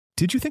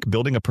Did you think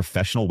building a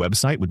professional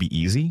website would be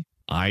easy?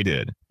 I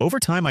did. Over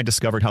time, I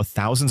discovered how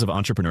thousands of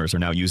entrepreneurs are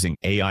now using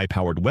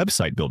AI-powered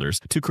website builders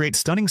to create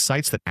stunning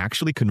sites that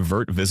actually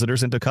convert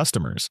visitors into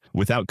customers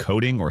without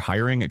coding or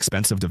hiring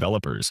expensive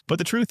developers. But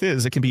the truth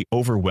is, it can be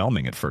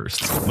overwhelming at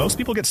first. Most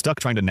people get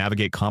stuck trying to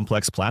navigate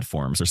complex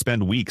platforms or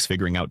spend weeks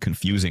figuring out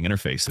confusing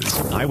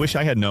interfaces. I wish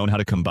I had known how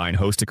to combine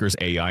Hosticker's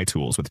AI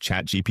tools with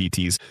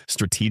ChatGPT's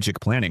strategic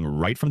planning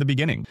right from the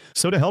beginning.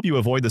 So to help you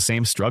avoid the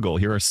same struggle,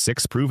 here are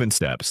 6 proven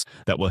steps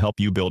that will help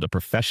you build a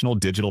professional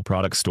digital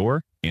product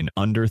store in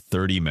under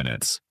 30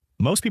 minutes.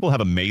 Most people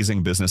have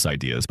amazing business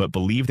ideas but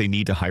believe they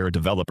need to hire a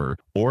developer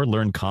or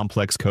learn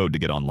complex code to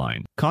get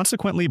online.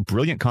 Consequently,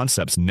 brilliant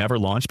concepts never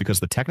launch because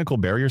the technical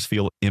barriers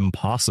feel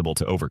impossible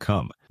to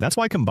overcome. That's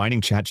why combining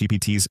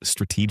ChatGPT's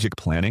strategic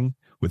planning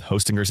with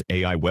Hostinger's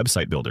AI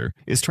website builder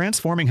is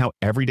transforming how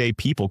everyday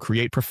people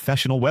create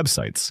professional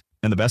websites.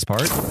 And the best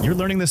part? You're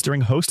learning this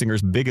during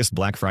Hostinger's biggest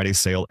Black Friday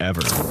sale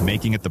ever,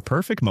 making it the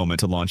perfect moment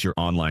to launch your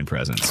online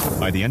presence.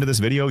 By the end of this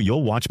video,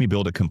 you'll watch me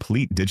build a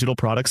complete digital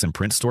products and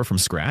print store from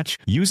scratch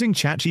using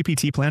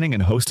ChatGPT planning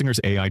and Hostinger's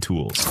AI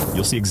tools.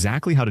 You'll see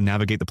exactly how to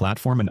navigate the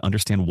platform and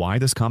understand why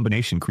this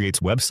combination creates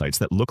websites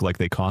that look like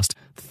they cost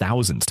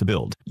thousands to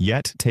build,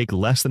 yet take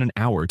less than an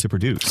hour to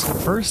produce.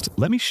 First,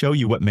 let me show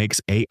you what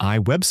makes AI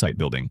website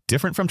building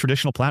different from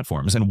traditional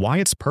platforms and why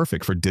it's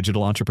perfect for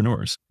digital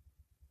entrepreneurs.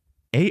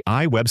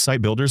 AI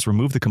website builders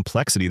remove the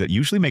complexity that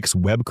usually makes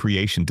web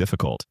creation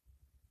difficult.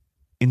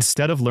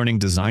 Instead of learning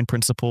design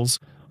principles,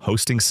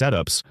 hosting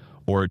setups,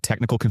 or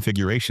technical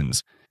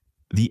configurations,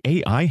 the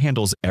AI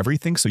handles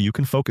everything so you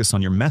can focus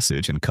on your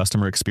message and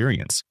customer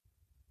experience.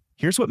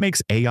 Here's what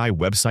makes AI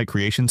website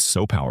creation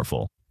so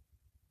powerful.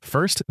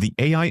 First, the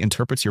AI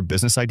interprets your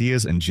business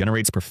ideas and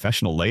generates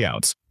professional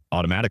layouts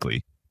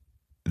automatically.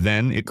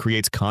 Then, it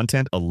creates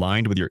content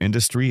aligned with your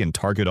industry and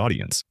target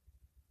audience.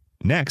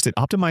 Next, it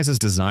optimizes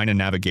design and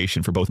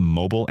navigation for both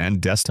mobile and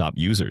desktop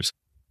users.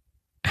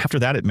 After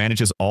that, it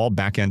manages all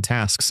back-end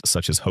tasks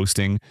such as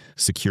hosting,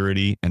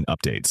 security, and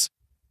updates.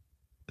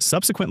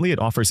 Subsequently, it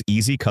offers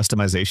easy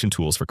customization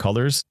tools for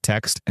colors,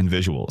 text, and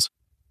visuals.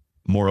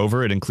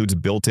 Moreover, it includes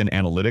built-in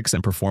analytics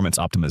and performance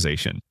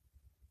optimization.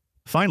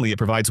 Finally, it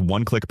provides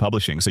one-click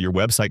publishing so your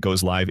website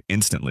goes live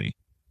instantly.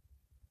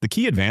 The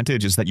key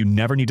advantage is that you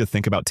never need to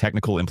think about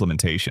technical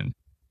implementation.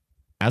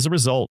 As a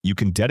result, you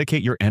can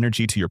dedicate your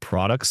energy to your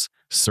products,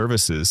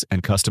 services,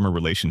 and customer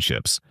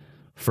relationships.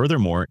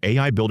 Furthermore,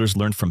 AI builders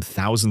learn from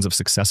thousands of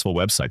successful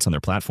websites on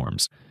their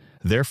platforms.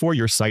 Therefore,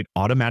 your site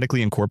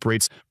automatically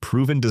incorporates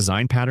proven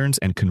design patterns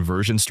and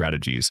conversion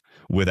strategies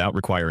without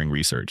requiring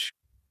research.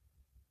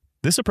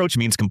 This approach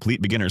means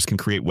complete beginners can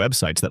create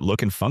websites that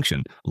look and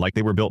function like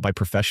they were built by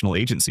professional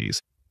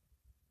agencies.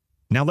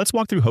 Now let's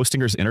walk through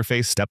Hostinger's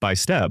interface step by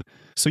step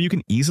so you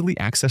can easily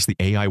access the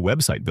AI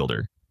website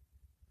builder.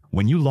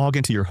 When you log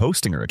into your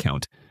Hostinger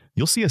account,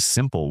 you'll see a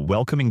simple,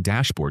 welcoming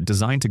dashboard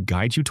designed to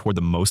guide you toward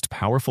the most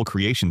powerful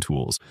creation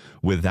tools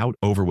without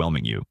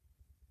overwhelming you.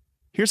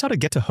 Here's how to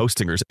get to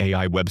Hostinger's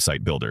AI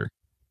website builder.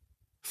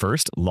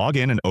 First, log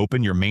in and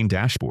open your main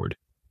dashboard.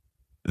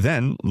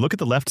 Then, look at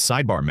the left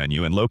sidebar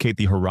menu and locate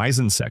the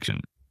Horizons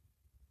section.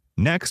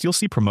 Next, you'll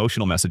see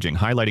promotional messaging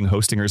highlighting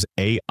Hostinger's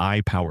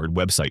AI-powered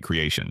website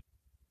creation.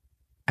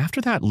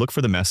 After that, look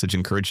for the message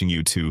encouraging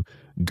you to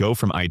go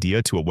from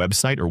idea to a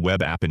website or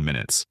web app in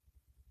minutes.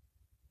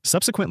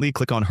 Subsequently,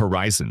 click on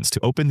Horizons to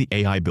open the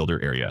AI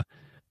Builder area.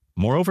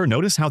 Moreover,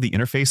 notice how the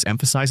interface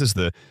emphasizes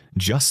the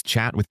Just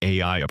Chat with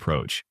AI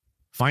approach.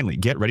 Finally,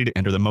 get ready to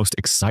enter the most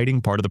exciting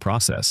part of the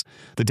process.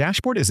 The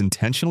dashboard is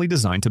intentionally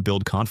designed to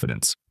build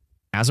confidence.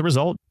 As a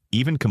result,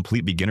 even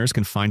complete beginners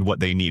can find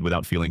what they need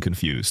without feeling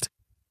confused.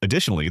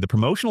 Additionally, the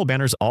promotional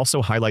banners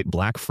also highlight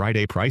Black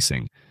Friday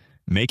pricing,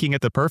 making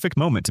it the perfect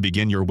moment to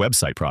begin your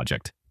website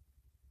project.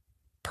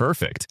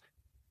 Perfect!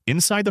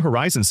 Inside the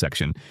Horizons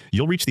section,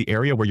 you'll reach the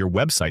area where your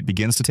website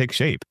begins to take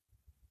shape.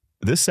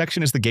 This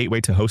section is the gateway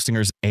to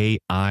Hostinger's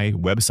AI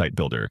website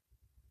builder.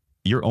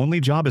 Your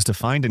only job is to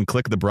find and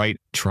click the bright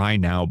Try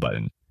Now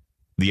button,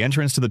 the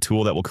entrance to the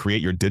tool that will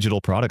create your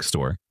digital product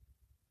store.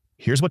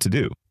 Here's what to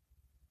do.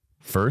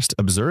 First,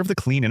 observe the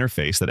clean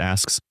interface that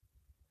asks,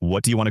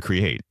 "What do you want to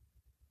create?"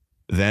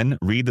 Then,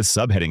 read the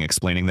subheading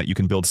explaining that you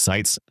can build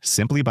sites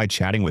simply by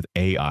chatting with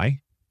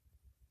AI.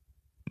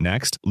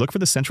 Next, look for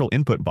the central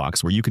input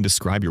box where you can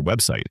describe your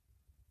website.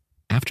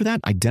 After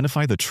that,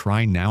 identify the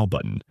Try Now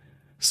button.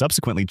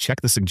 Subsequently,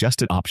 check the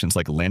suggested options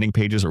like landing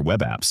pages or web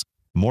apps.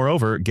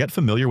 Moreover, get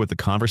familiar with the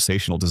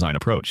conversational design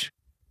approach.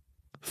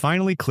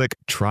 Finally, click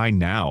Try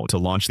Now to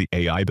launch the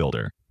AI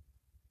Builder.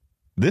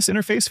 This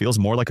interface feels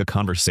more like a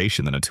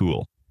conversation than a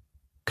tool.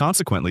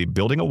 Consequently,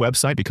 building a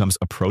website becomes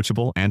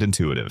approachable and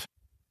intuitive.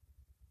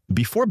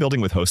 Before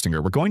building with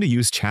Hostinger, we're going to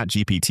use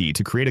ChatGPT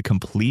to create a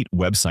complete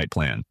website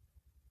plan.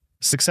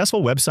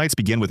 Successful websites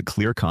begin with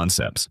clear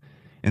concepts.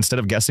 Instead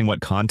of guessing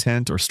what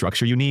content or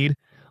structure you need,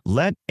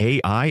 let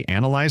AI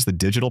analyze the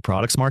digital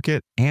products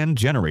market and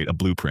generate a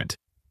blueprint.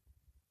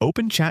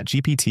 Open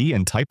ChatGPT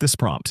and type this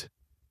prompt.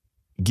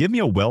 Give me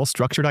a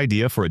well-structured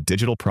idea for a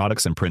digital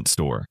products and print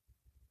store.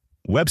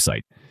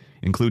 Website.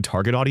 include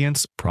target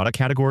audience, product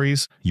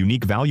categories,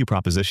 unique value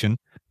proposition,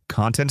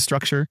 content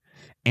structure,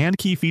 and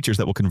key features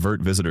that will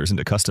convert visitors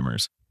into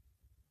customers.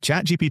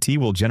 ChatGPT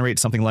will generate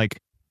something like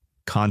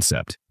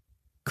concept,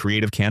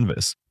 creative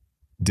canvas,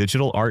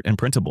 digital art and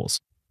printables,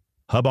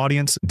 hub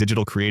audience,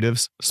 digital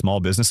creatives, small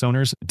business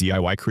owners,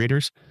 DIY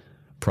creators,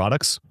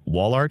 products,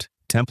 wall art,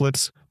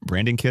 templates,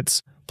 branding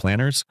kits,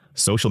 planners,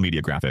 social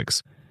media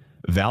graphics,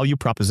 value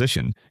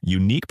proposition,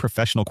 unique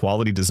professional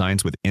quality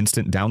designs with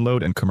instant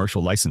download and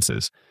commercial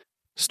licenses,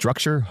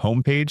 structure,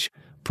 homepage,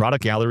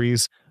 product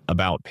galleries,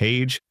 about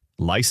page,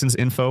 license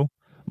info,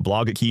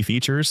 blog key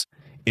features,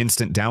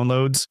 instant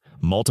downloads,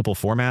 multiple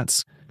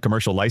formats,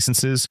 commercial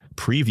licenses,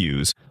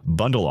 previews,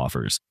 bundle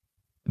offers.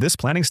 This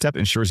planning step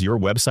ensures your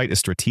website is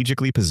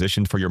strategically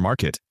positioned for your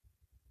market.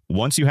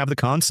 Once you have the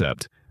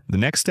concept, the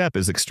next step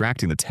is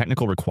extracting the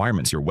technical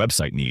requirements your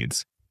website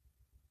needs.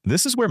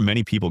 This is where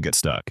many people get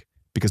stuck,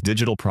 because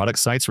digital product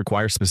sites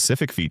require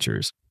specific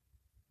features.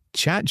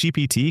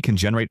 ChatGPT can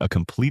generate a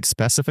complete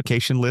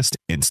specification list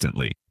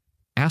instantly.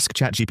 Ask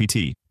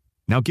ChatGPT,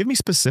 "Now give me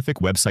specific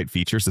website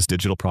features this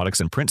digital products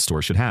and print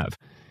store should have.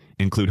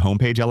 Include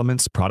homepage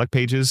elements, product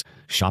pages,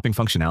 shopping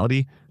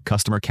functionality,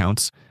 customer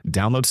counts,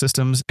 download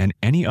systems, and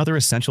any other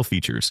essential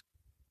features."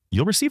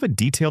 You'll receive a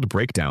detailed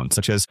breakdown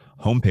such as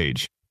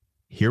homepage,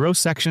 hero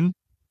section,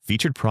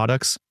 featured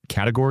products,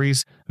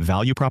 categories,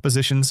 value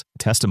propositions,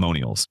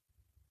 testimonials,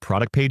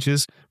 product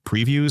pages,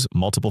 previews,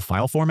 multiple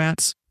file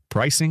formats,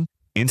 pricing,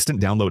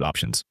 instant download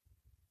options,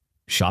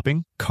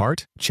 shopping,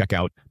 cart,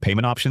 checkout,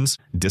 payment options,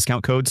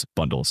 discount codes,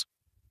 bundles,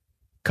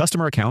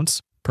 customer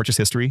accounts, purchase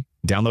history,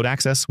 download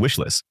access, wish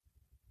lists,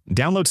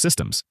 download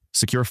systems,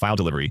 secure file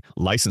delivery,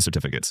 license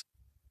certificates,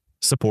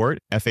 support,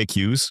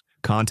 FAQs,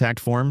 contact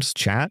forms,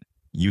 chat,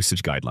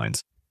 usage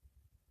guidelines.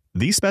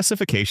 These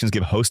specifications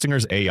give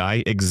Hostinger's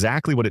AI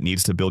exactly what it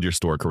needs to build your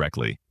store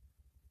correctly.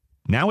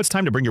 Now it's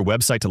time to bring your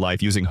website to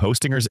life using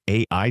Hostinger's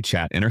AI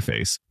chat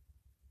interface.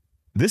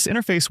 This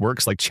interface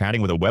works like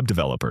chatting with a web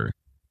developer.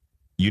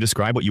 You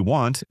describe what you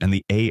want, and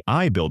the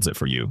AI builds it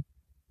for you.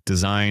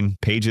 Design,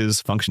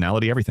 pages,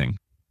 functionality, everything.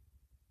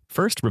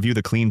 First, review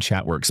the clean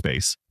chat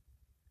workspace.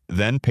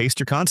 Then paste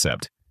your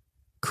concept.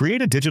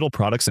 Create a digital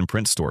products and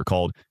print store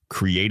called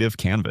Creative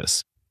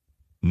Canvas.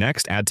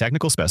 Next, add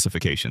technical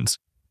specifications,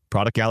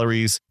 product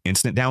galleries,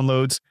 instant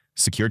downloads,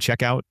 secure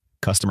checkout,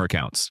 customer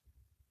accounts.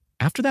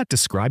 After that,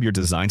 describe your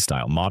design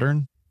style: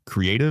 modern,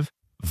 creative,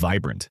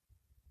 vibrant.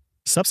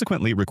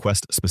 Subsequently,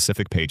 request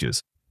specific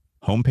pages: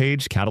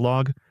 homepage,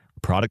 catalog,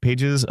 product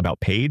pages, about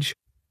page,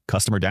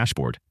 customer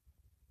dashboard.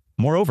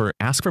 Moreover,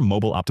 ask for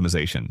mobile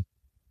optimization.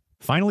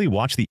 Finally,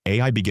 watch the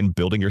AI begin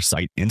building your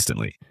site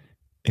instantly.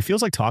 It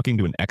feels like talking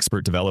to an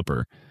expert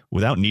developer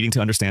without needing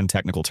to understand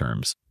technical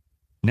terms.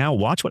 Now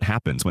watch what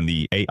happens when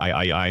the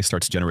AI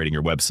starts generating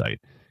your website.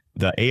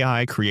 The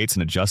AI creates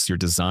and adjusts your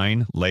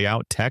design,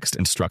 layout, text,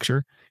 and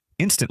structure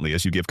instantly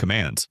as you give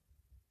commands.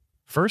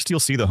 First, you'll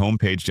see the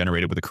homepage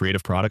generated with a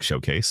creative product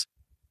showcase.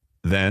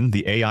 Then,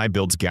 the AI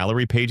builds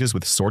gallery pages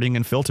with sorting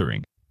and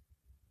filtering.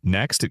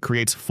 Next, it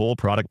creates full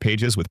product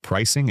pages with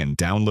pricing and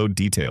download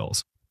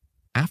details.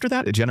 After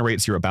that, it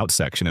generates your About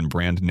section and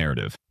brand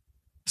narrative.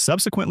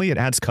 Subsequently, it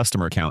adds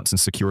customer accounts and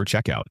secure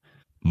checkout.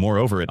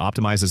 Moreover, it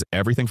optimizes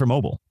everything for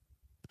mobile.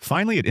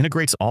 Finally, it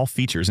integrates all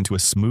features into a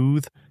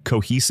smooth,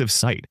 cohesive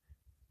site.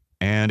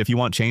 And if you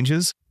want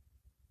changes,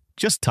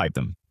 just type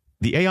them.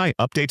 The AI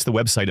updates the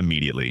website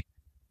immediately.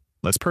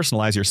 Let's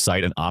personalize your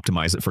site and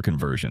optimize it for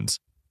conversions.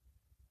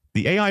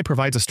 The AI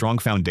provides a strong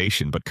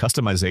foundation, but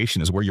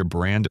customization is where your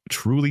brand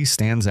truly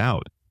stands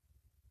out.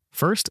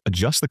 First,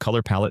 adjust the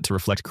color palette to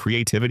reflect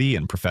creativity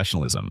and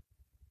professionalism.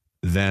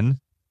 Then,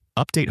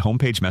 update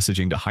homepage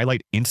messaging to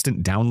highlight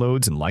instant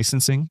downloads and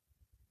licensing.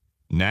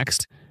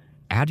 Next,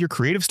 add your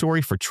creative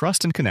story for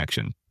trust and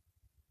connection.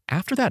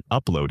 After that,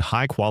 upload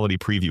high-quality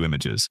preview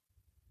images.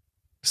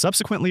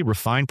 Subsequently,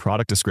 refine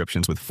product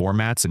descriptions with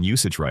formats and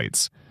usage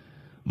rights.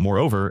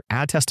 Moreover,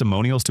 add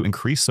testimonials to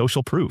increase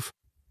social proof.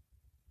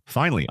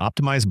 Finally,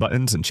 optimize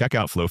buttons and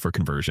checkout flow for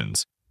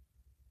conversions.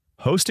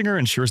 Hostinger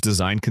ensures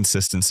design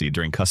consistency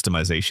during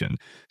customization,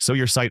 so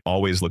your site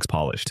always looks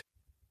polished.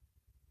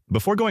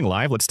 Before going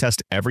live, let's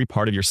test every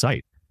part of your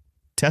site.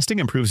 Testing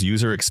improves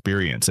user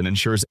experience and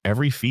ensures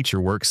every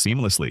feature works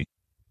seamlessly.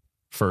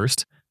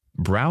 First,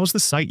 browse the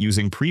site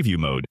using preview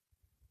mode.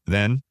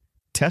 Then,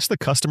 test the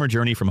customer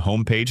journey from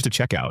homepage to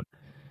checkout.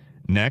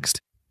 Next,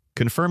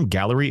 confirm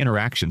gallery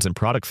interactions and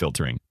product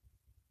filtering.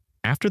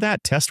 After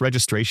that, test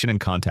registration and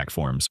contact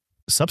forms.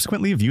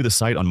 Subsequently, view the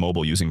site on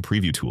mobile using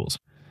preview tools.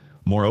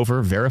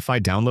 Moreover, verify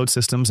download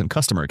systems and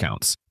customer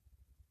accounts.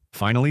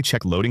 Finally,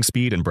 check loading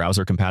speed and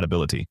browser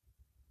compatibility.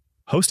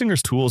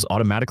 Hostinger's tools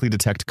automatically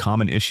detect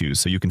common issues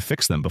so you can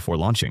fix them before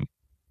launching.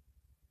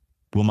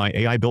 Will my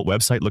AI-built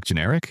website look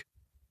generic?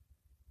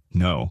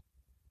 No.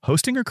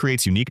 Hostinger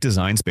creates unique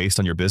designs based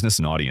on your business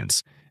and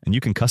audience, and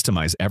you can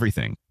customize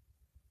everything.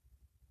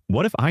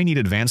 What if I need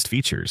advanced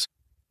features?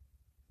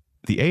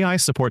 The AI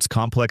supports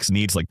complex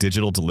needs like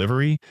digital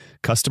delivery,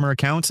 customer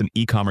accounts, and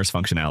e-commerce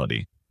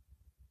functionality.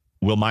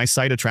 Will my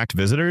site attract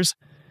visitors?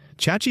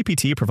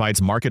 ChatGPT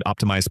provides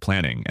market-optimized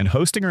planning, and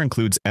Hostinger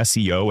includes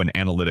SEO and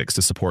analytics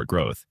to support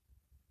growth.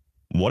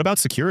 What about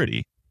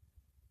security?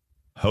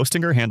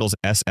 Hostinger handles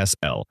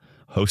SSL,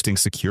 hosting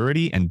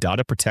security and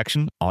data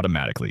protection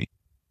automatically.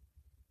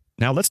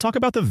 Now let's talk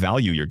about the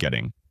value you're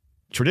getting.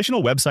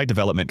 Traditional website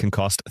development can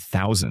cost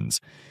thousands.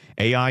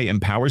 AI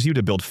empowers you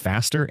to build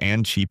faster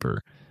and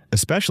cheaper,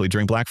 especially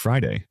during Black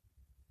Friday.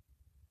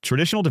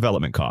 Traditional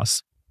development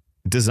costs.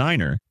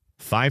 Designer,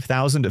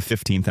 $5,000 to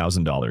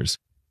 $15,000.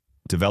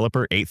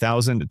 Developer,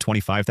 $8,000 to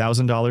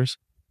 $25,000.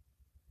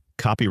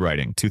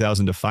 Copywriting,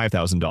 $2,000 to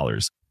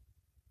 $5,000.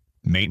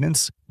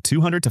 Maintenance,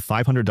 $200 to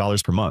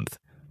 $500 per month.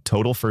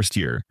 Total first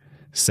year,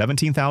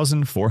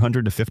 $17,400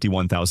 to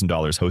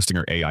 $51,000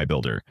 Hostinger AI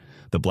Builder.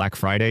 The Black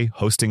Friday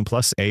Hosting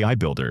Plus AI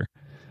Builder.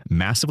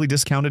 Massively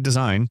discounted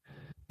design,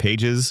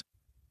 pages,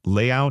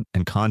 layout,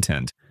 and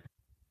content.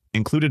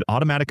 Included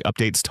automatic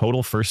updates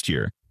total first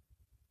year.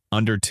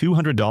 Under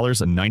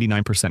 $200, a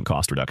 99%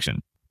 cost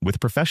reduction. With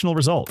professional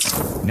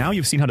results. Now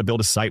you've seen how to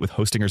build a site with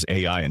Hostinger's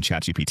AI and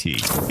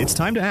ChatGPT. It's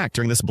time to act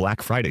during this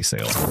Black Friday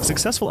sale.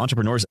 Successful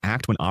entrepreneurs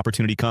act when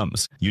opportunity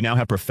comes. You now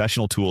have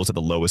professional tools at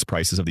the lowest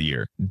prices of the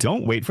year.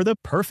 Don't wait for the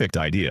perfect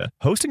idea.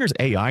 Hostinger's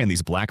AI and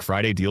these Black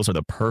Friday deals are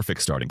the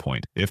perfect starting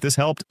point. If this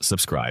helped,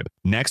 subscribe.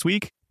 Next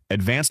week,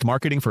 advanced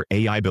marketing for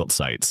AI-built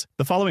sites.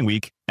 The following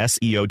week,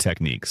 SEO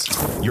techniques.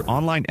 Your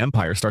online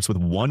empire starts with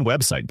one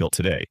website built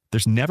today.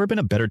 There's never been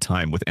a better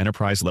time with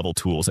enterprise-level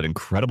tools at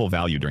incredible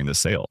value during this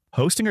sale.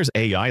 Hostinger's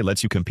AI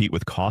lets you compete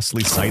with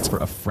costly sites for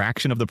a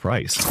fraction of the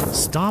price.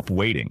 Stop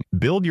waiting.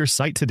 Build your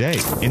site today.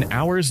 In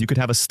hours, you could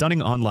have a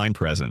stunning online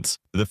presence.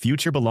 The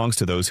future belongs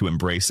to those who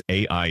embrace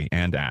AI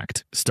and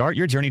act. Start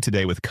your journey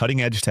today with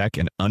cutting-edge tech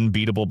and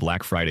unbeatable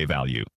Black Friday value.